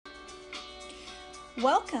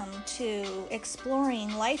Welcome to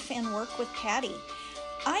Exploring Life and Work with Patty.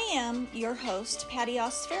 I am your host, Patty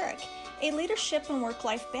Osferic, a leadership and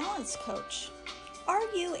work-life balance coach. Are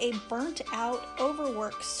you a burnt out,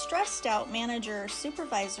 overworked, stressed out manager or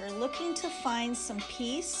supervisor looking to find some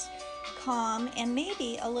peace, calm, and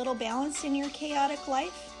maybe a little balance in your chaotic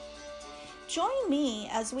life? Join me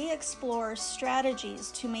as we explore strategies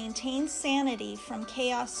to maintain sanity from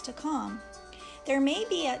chaos to calm. There may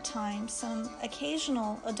be at times some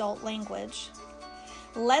occasional adult language.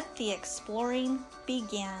 Let the exploring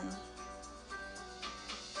begin.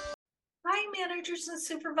 Hi, managers and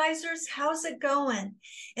supervisors. How's it going?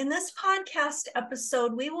 In this podcast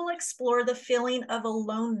episode, we will explore the feeling of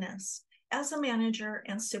aloneness as a manager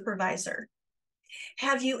and supervisor.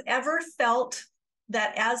 Have you ever felt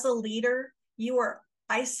that as a leader, you are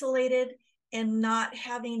isolated and not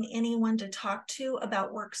having anyone to talk to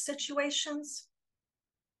about work situations?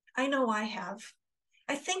 I know I have.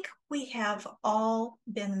 I think we have all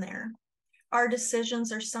been there. Our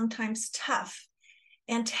decisions are sometimes tough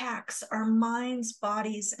and tax our minds,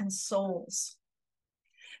 bodies, and souls.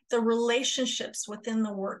 The relationships within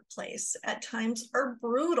the workplace at times are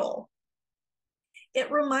brutal.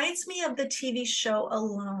 It reminds me of the TV show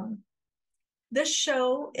Alone. This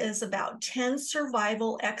show is about 10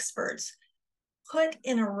 survival experts put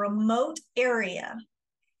in a remote area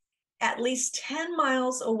at least 10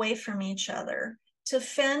 miles away from each other to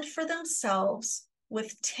fend for themselves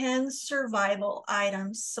with 10 survival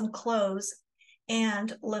items, some clothes,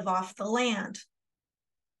 and live off the land.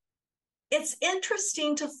 It's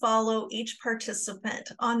interesting to follow each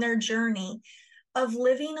participant on their journey of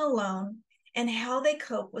living alone and how they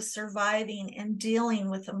cope with surviving and dealing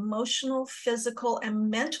with emotional, physical, and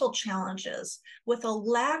mental challenges with a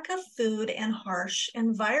lack of food and harsh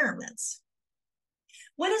environments.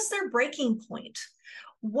 What is their breaking point?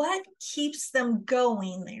 What keeps them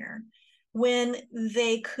going there when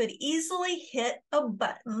they could easily hit a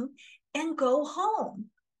button and go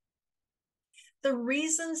home? The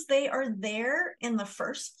reasons they are there in the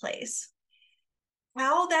first place,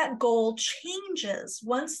 how that goal changes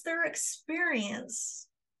once they experience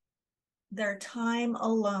their time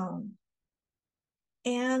alone,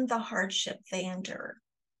 and the hardship they endure.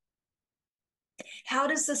 How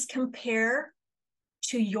does this compare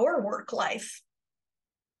to your work life?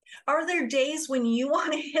 Are there days when you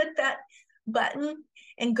want to hit that button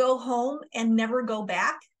and go home and never go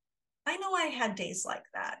back? I know I had days like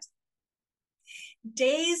that.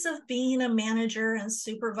 Days of being a manager and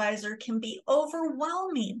supervisor can be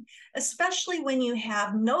overwhelming, especially when you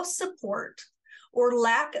have no support or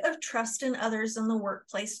lack of trust in others in the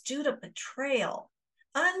workplace due to betrayal,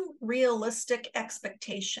 unrealistic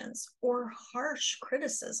expectations, or harsh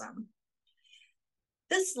criticism.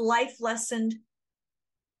 This life lesson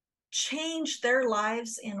changed their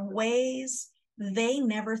lives in ways they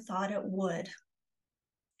never thought it would.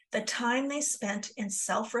 The time they spent in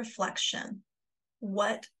self-reflection,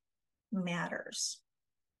 what matters?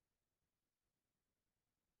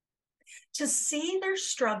 To see their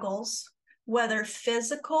struggles, whether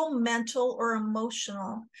physical, mental, or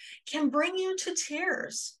emotional, can bring you to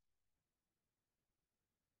tears.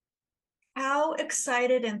 How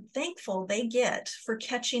excited and thankful they get for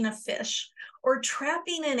catching a fish or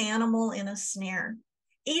trapping an animal in a snare.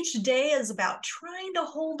 Each day is about trying to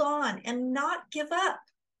hold on and not give up.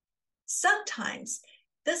 Sometimes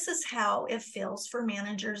this is how it feels for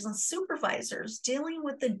managers and supervisors dealing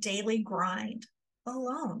with the daily grind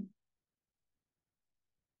alone.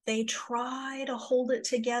 They try to hold it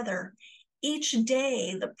together. Each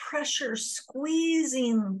day, the pressure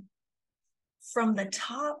squeezing from the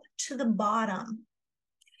top to the bottom,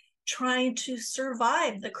 trying to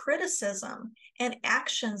survive the criticism and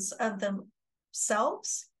actions of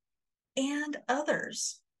themselves and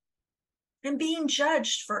others, and being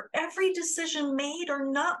judged for every decision made or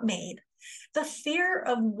not made. The fear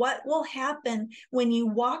of what will happen when you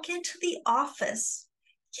walk into the office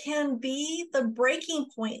can be the breaking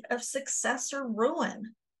point of success or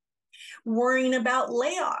ruin. Worrying about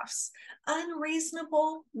layoffs,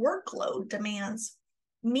 unreasonable workload demands,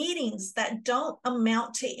 meetings that don't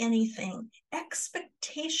amount to anything,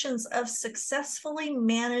 expectations of successfully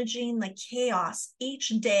managing the chaos each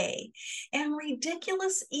day, and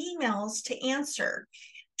ridiculous emails to answer,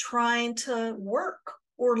 trying to work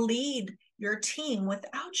or lead your team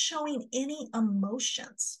without showing any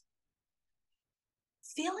emotions.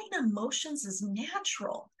 Feeling emotions is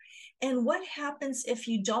natural. And what happens if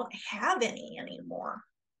you don't have any anymore?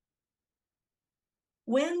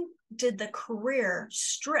 When did the career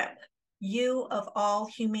strip you of all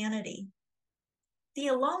humanity? The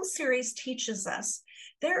Alone series teaches us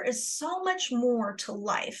there is so much more to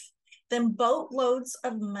life than boatloads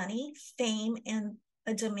of money, fame, and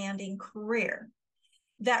a demanding career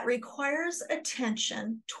that requires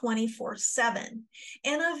attention 24/7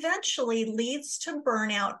 and eventually leads to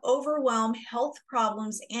burnout, overwhelm, health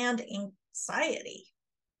problems, and anxiety.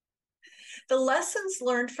 The lessons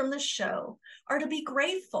learned from the show are to be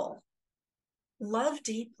grateful, love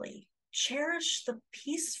deeply, cherish the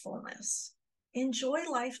peacefulness, enjoy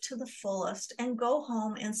life to the fullest, and go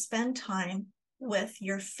home and spend time with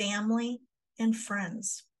your family and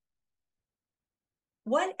friends.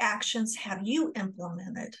 What actions have you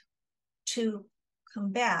implemented to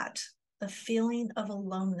combat the feeling of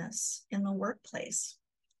aloneness in the workplace?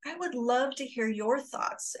 I would love to hear your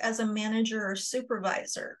thoughts as a manager or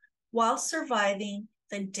supervisor while surviving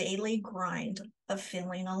the daily grind of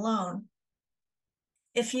feeling alone.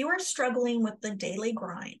 If you are struggling with the daily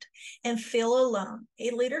grind and feel alone, a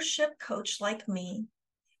leadership coach like me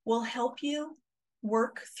will help you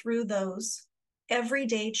work through those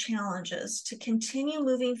everyday challenges to continue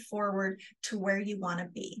moving forward to where you want to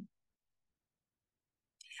be.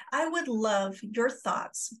 I would love your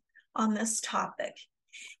thoughts on this topic.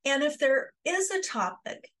 And if there is a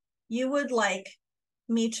topic you would like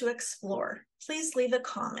me to explore, please leave a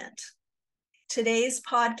comment. Today's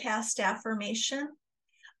podcast affirmation: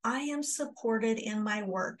 I am supported in my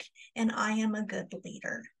work and I am a good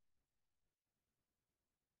leader.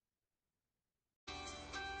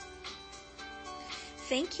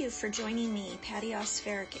 Thank you for joining me, Patty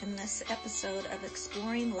Osferic, in this episode of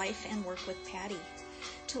Exploring Life and Work with Patty.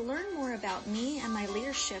 To learn more about me and my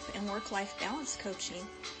leadership and work-life balance coaching,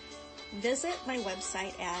 visit my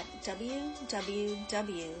website at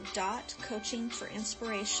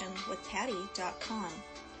www.coachingforinspirationwithpatty.com.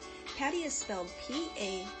 Patty is spelled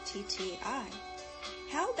P-A-T-T-I.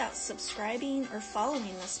 How about subscribing or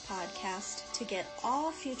following this podcast to get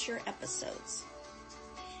all future episodes?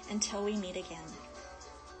 Until we meet again.